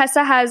friend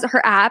Tessa has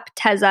her app,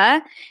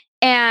 Tezza.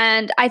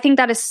 And I think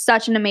that is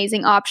such an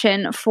amazing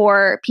option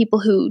for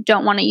people who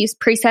don't want to use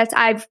presets.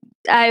 I've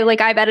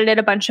edited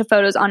a bunch of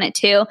photos on it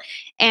too.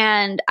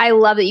 And I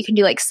love that you can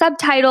do like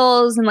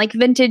subtitles and like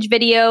vintage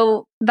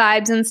video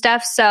vibes and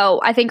stuff.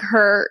 So I think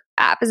her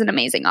app is an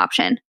amazing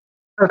option.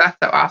 Oh, that's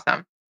so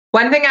awesome.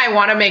 One thing I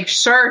want to make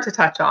sure to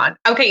touch on.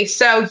 Okay,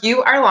 so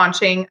you are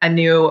launching a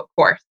new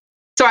course.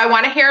 So I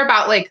want to hear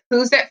about like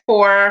who's it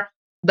for,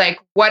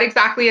 like what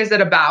exactly is it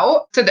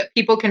about so that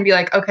people can be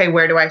like, okay,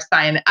 where do I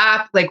sign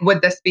up? Like,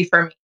 would this be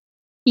for me?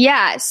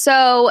 Yeah.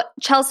 So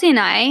Chelsea and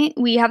I,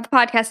 we have the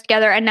podcast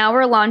together and now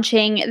we're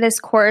launching this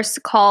course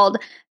called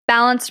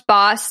Balanced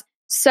Boss.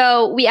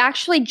 So we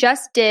actually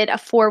just did a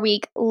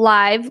 4-week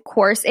live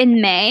course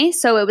in May.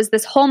 So it was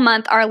this whole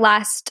month. Our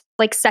last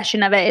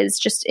session of it is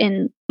just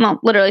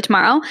literally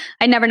tomorrow.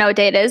 I never know what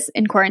day it is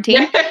in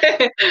quarantine.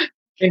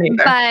 Me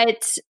neither.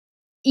 But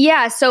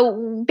yeah,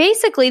 so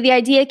basically the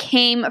idea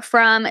came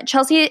from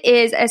Chelsea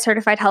is a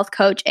certified health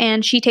coach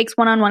and she takes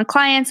one-on-one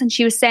clients, and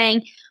she was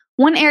saying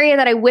one area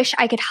that I wish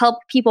I could help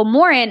people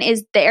more in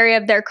is the area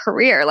of their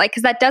career,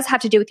 because that does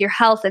have to do with your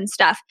health and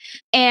stuff.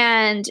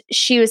 And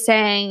she was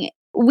saying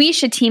we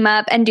should team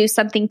up and do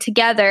something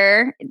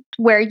together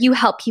where you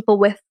help people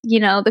with,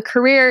 the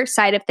career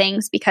side of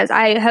things, because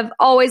I have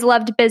always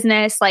loved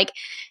business.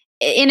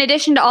 In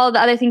addition to all of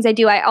the other things I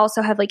do, I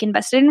also have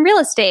invested in real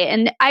estate,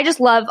 and I just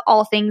love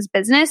all things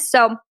business.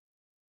 So,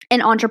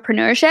 and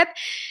entrepreneurship.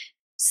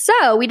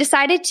 So we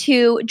decided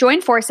to join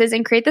forces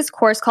and create this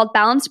course called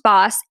Balanced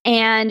Boss.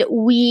 And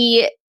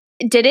we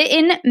did it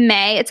in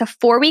May. It's a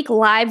 4-week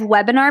live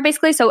webinar,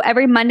 basically. So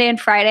every Monday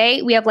and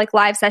Friday, we have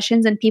live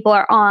sessions and people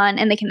are on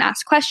and they can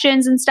ask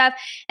questions and stuff.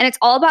 And it's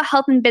all about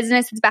health and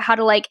business. It's about how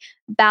to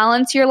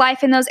balance your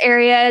life in those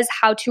areas,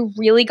 how to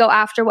really go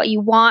after what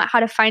you want, how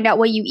to find out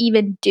what you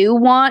even do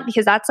want,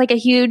 because that's a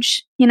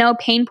huge,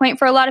 pain point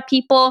for a lot of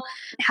people,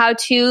 how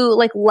to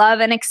love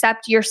and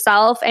accept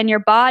yourself and your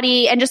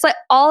body, and just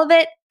all of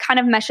it kind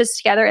of meshes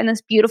together in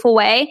this beautiful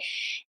way.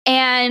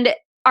 And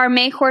our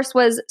May course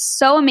was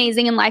so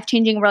amazing and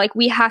life-changing. We're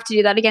we have to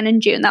do that again in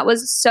June. That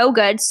was so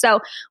good. So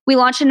we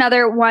launched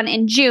another one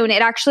in June.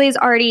 It actually is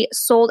already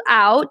sold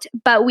out,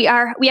 but we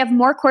have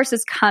more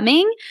courses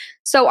coming.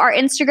 So our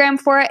Instagram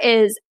for it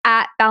is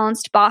at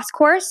Balanced Boss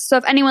Course. So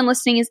if anyone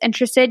listening is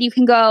interested, you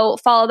can go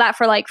follow that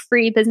for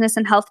free business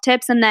and health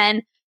tips. And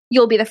then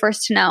you'll be the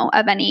first to know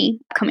of any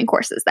upcoming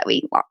courses that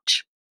we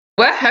launch.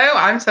 Woohoo!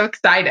 I'm so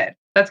excited.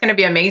 That's going to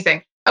be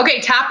amazing.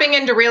 Okay, tapping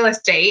into real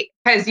estate,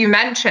 because you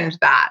mentioned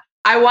that.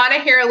 I want to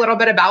hear a little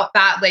bit about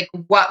that.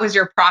 What was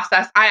your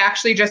process? I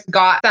actually just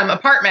got some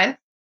apartments,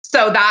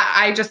 so that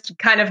I just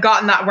kind of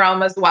got in that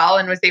realm as well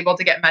and was able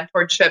to get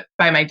mentorship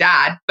by my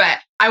dad. But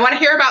I want to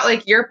hear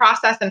about your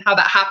process and how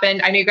that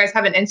happened. I know you guys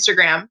have an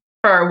Instagram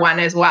for one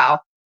as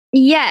well.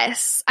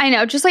 Yes, I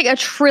know. Just a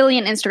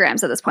trillion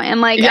Instagrams at this point.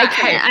 I'm Yeah, I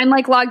can't. I'm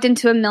logged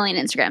into a million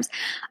Instagrams.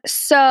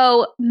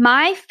 So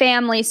my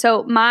family,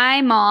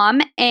 my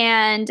mom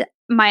and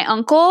my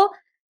uncle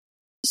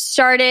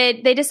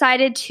they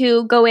decided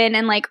to go in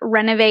and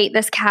renovate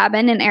this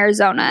cabin in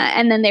Arizona.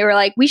 And then they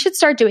were we should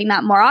start doing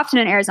that more often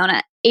in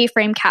Arizona,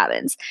 A-frame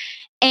cabins.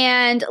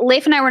 And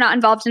Leif and I were not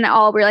involved in it at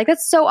all. We were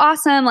that's so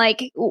awesome.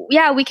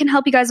 Yeah, we can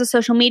help you guys with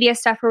social media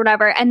stuff or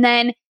whatever. And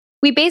then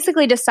we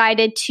basically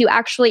decided to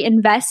actually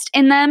invest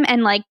in them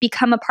and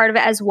become a part of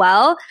it as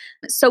well.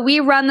 So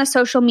we run the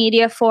social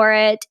media for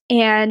it,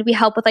 and we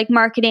help with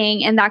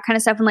marketing and that kind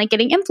of stuff, and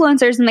getting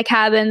influencers in the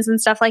cabins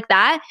and stuff like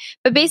that.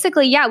 But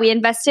basically, yeah, we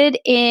invested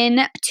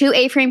in 2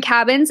 A-frame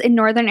cabins in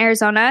northern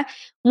Arizona.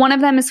 One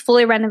of them is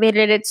fully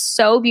renovated. It's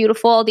so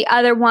beautiful. The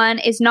other one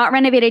is not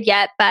renovated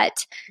yet, but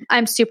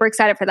I'm super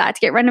excited for that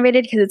to get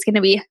renovated because it's going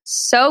to be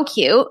so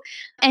cute.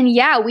 And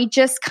yeah, we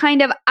just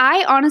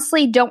I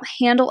honestly don't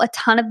handle a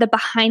ton of the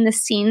behind the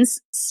scenes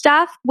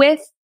stuff with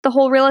the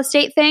whole real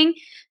estate thing.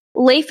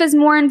 Leif is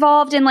more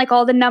involved in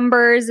all the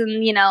numbers and,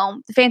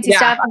 the fancy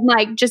stuff.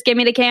 I'm just give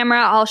me the camera.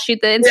 I'll shoot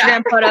the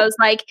Instagram photos.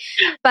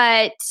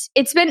 But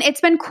it's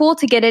been cool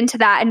to get into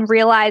that and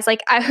realize,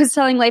 I was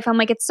telling Leif,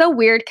 I'm it's so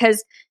weird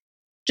because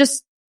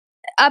just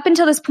up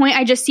until this point,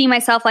 I just see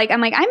myself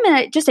I'm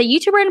just a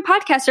YouTuber and a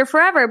podcaster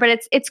forever. But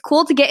it's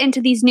cool to get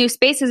into these new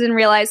spaces and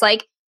realize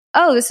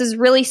oh, this is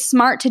really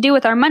smart to do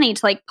with our money,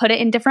 to put it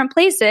in different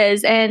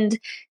places and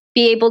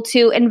be able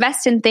to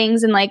invest in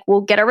things and we'll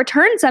get a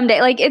return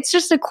someday. It's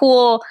just a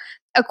cool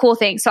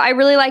thing. So I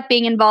really like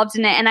being involved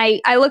in it. And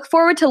I look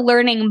forward to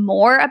learning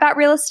more about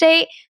real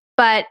estate,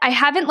 but I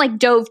haven't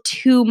dove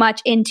too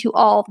much into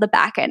all of the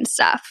back end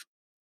stuff.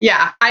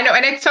 Yeah, I know.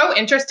 And it's so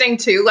interesting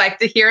too,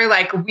 to hear,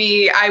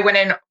 I went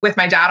in with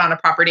my dad on a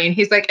property and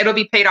he's it'll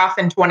be paid off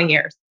in 20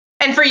 years.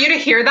 And for you to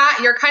hear that,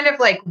 you're kind of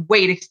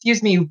wait,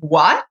 excuse me,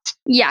 what?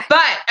 Yeah.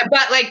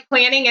 But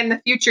planning in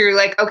the future,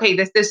 okay,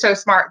 this is so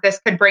smart.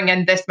 This could bring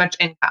in this much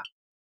income.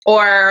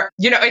 Or,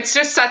 it's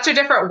just such a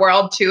different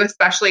world too,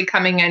 especially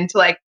coming into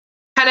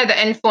kind of the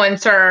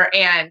influencer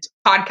and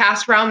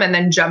podcast realm and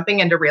then jumping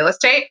into real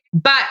estate.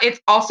 But it's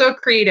also a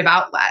creative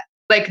outlet,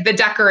 the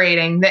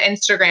decorating, the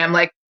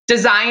Instagram,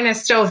 design is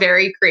still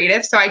very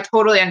creative. So I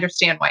totally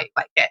understand why you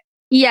like it.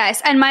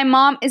 Yes. And my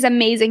mom is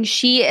amazing.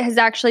 She is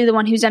actually the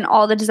one who's done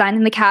all the design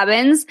in the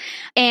cabins.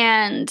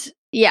 And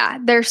yeah,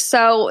 they're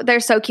so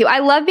cute. I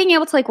love being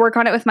able to work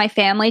on it with my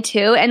family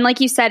too. And like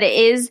you said,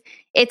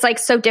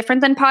 it's so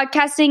different than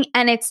podcasting.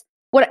 And it's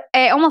what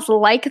I almost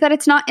like that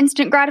it's not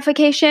instant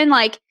gratification.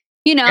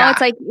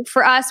 It's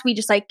for us, we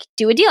just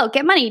do a deal,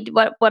 get money,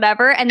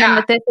 whatever. And then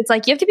with this, it's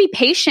you have to be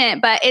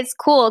patient, but it's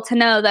cool to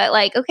know that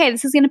okay,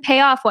 this is going to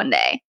pay off one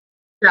day.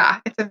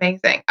 Yeah, it's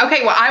amazing.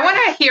 Okay, well, I want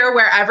to hear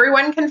where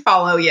everyone can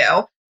follow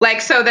you.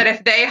 So that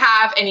if they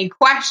have any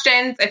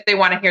questions, if they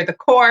want to hear the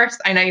course,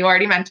 I know you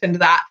already mentioned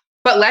that,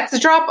 But let's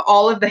drop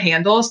all of the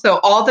handles so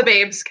all the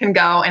babes can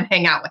go and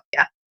hang out with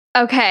you.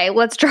 Okay,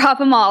 let's drop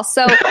them all.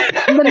 So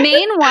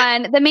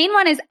the main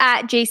one is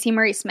at Jaci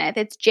Marie Smith.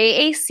 It's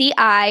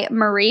Jaci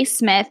Marie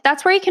Smith.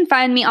 That's where you can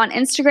find me on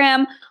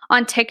Instagram,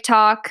 on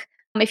TikTok.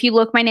 If you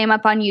look my name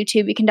up on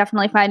YouTube, you can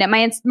definitely find it.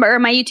 My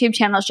YouTube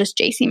channel is just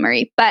Jaci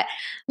Marie. But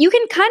you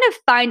can kind of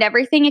find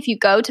everything if you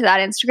go to that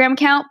Instagram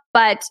account.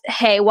 But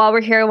hey, while we're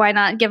here, why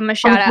not give them a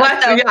shout out?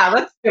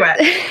 Let's do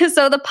it.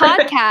 So the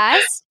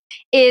podcast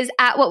is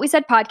at What We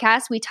Said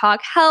Podcast. We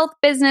talk health,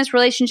 business,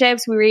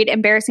 relationships. We read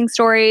embarrassing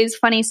stories,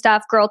 funny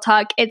stuff, girl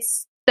talk.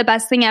 It's the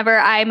best thing ever.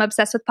 I'm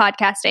obsessed with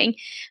podcasting.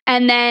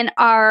 And then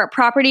our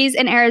properties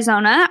in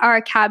Arizona,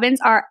 our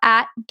cabins are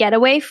at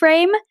Getaway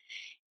Frame.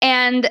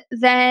 And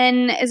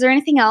then is there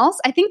anything else?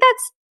 I think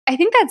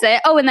that's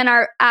it. Oh, and then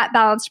our at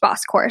Balanced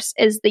Boss course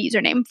is the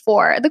username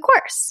for the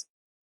course.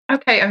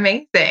 Okay,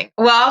 amazing.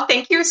 Well,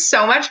 thank you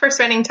so much for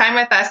spending time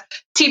with us.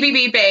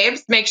 TBB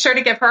Babes, make sure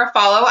to give her a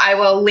follow. I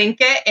will link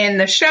it in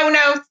the show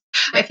notes.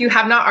 If you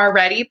have not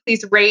already,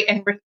 please rate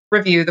and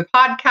review the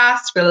podcast.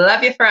 We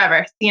love you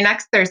forever. See you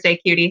next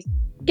Thursday, cuties.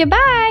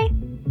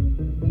 Goodbye.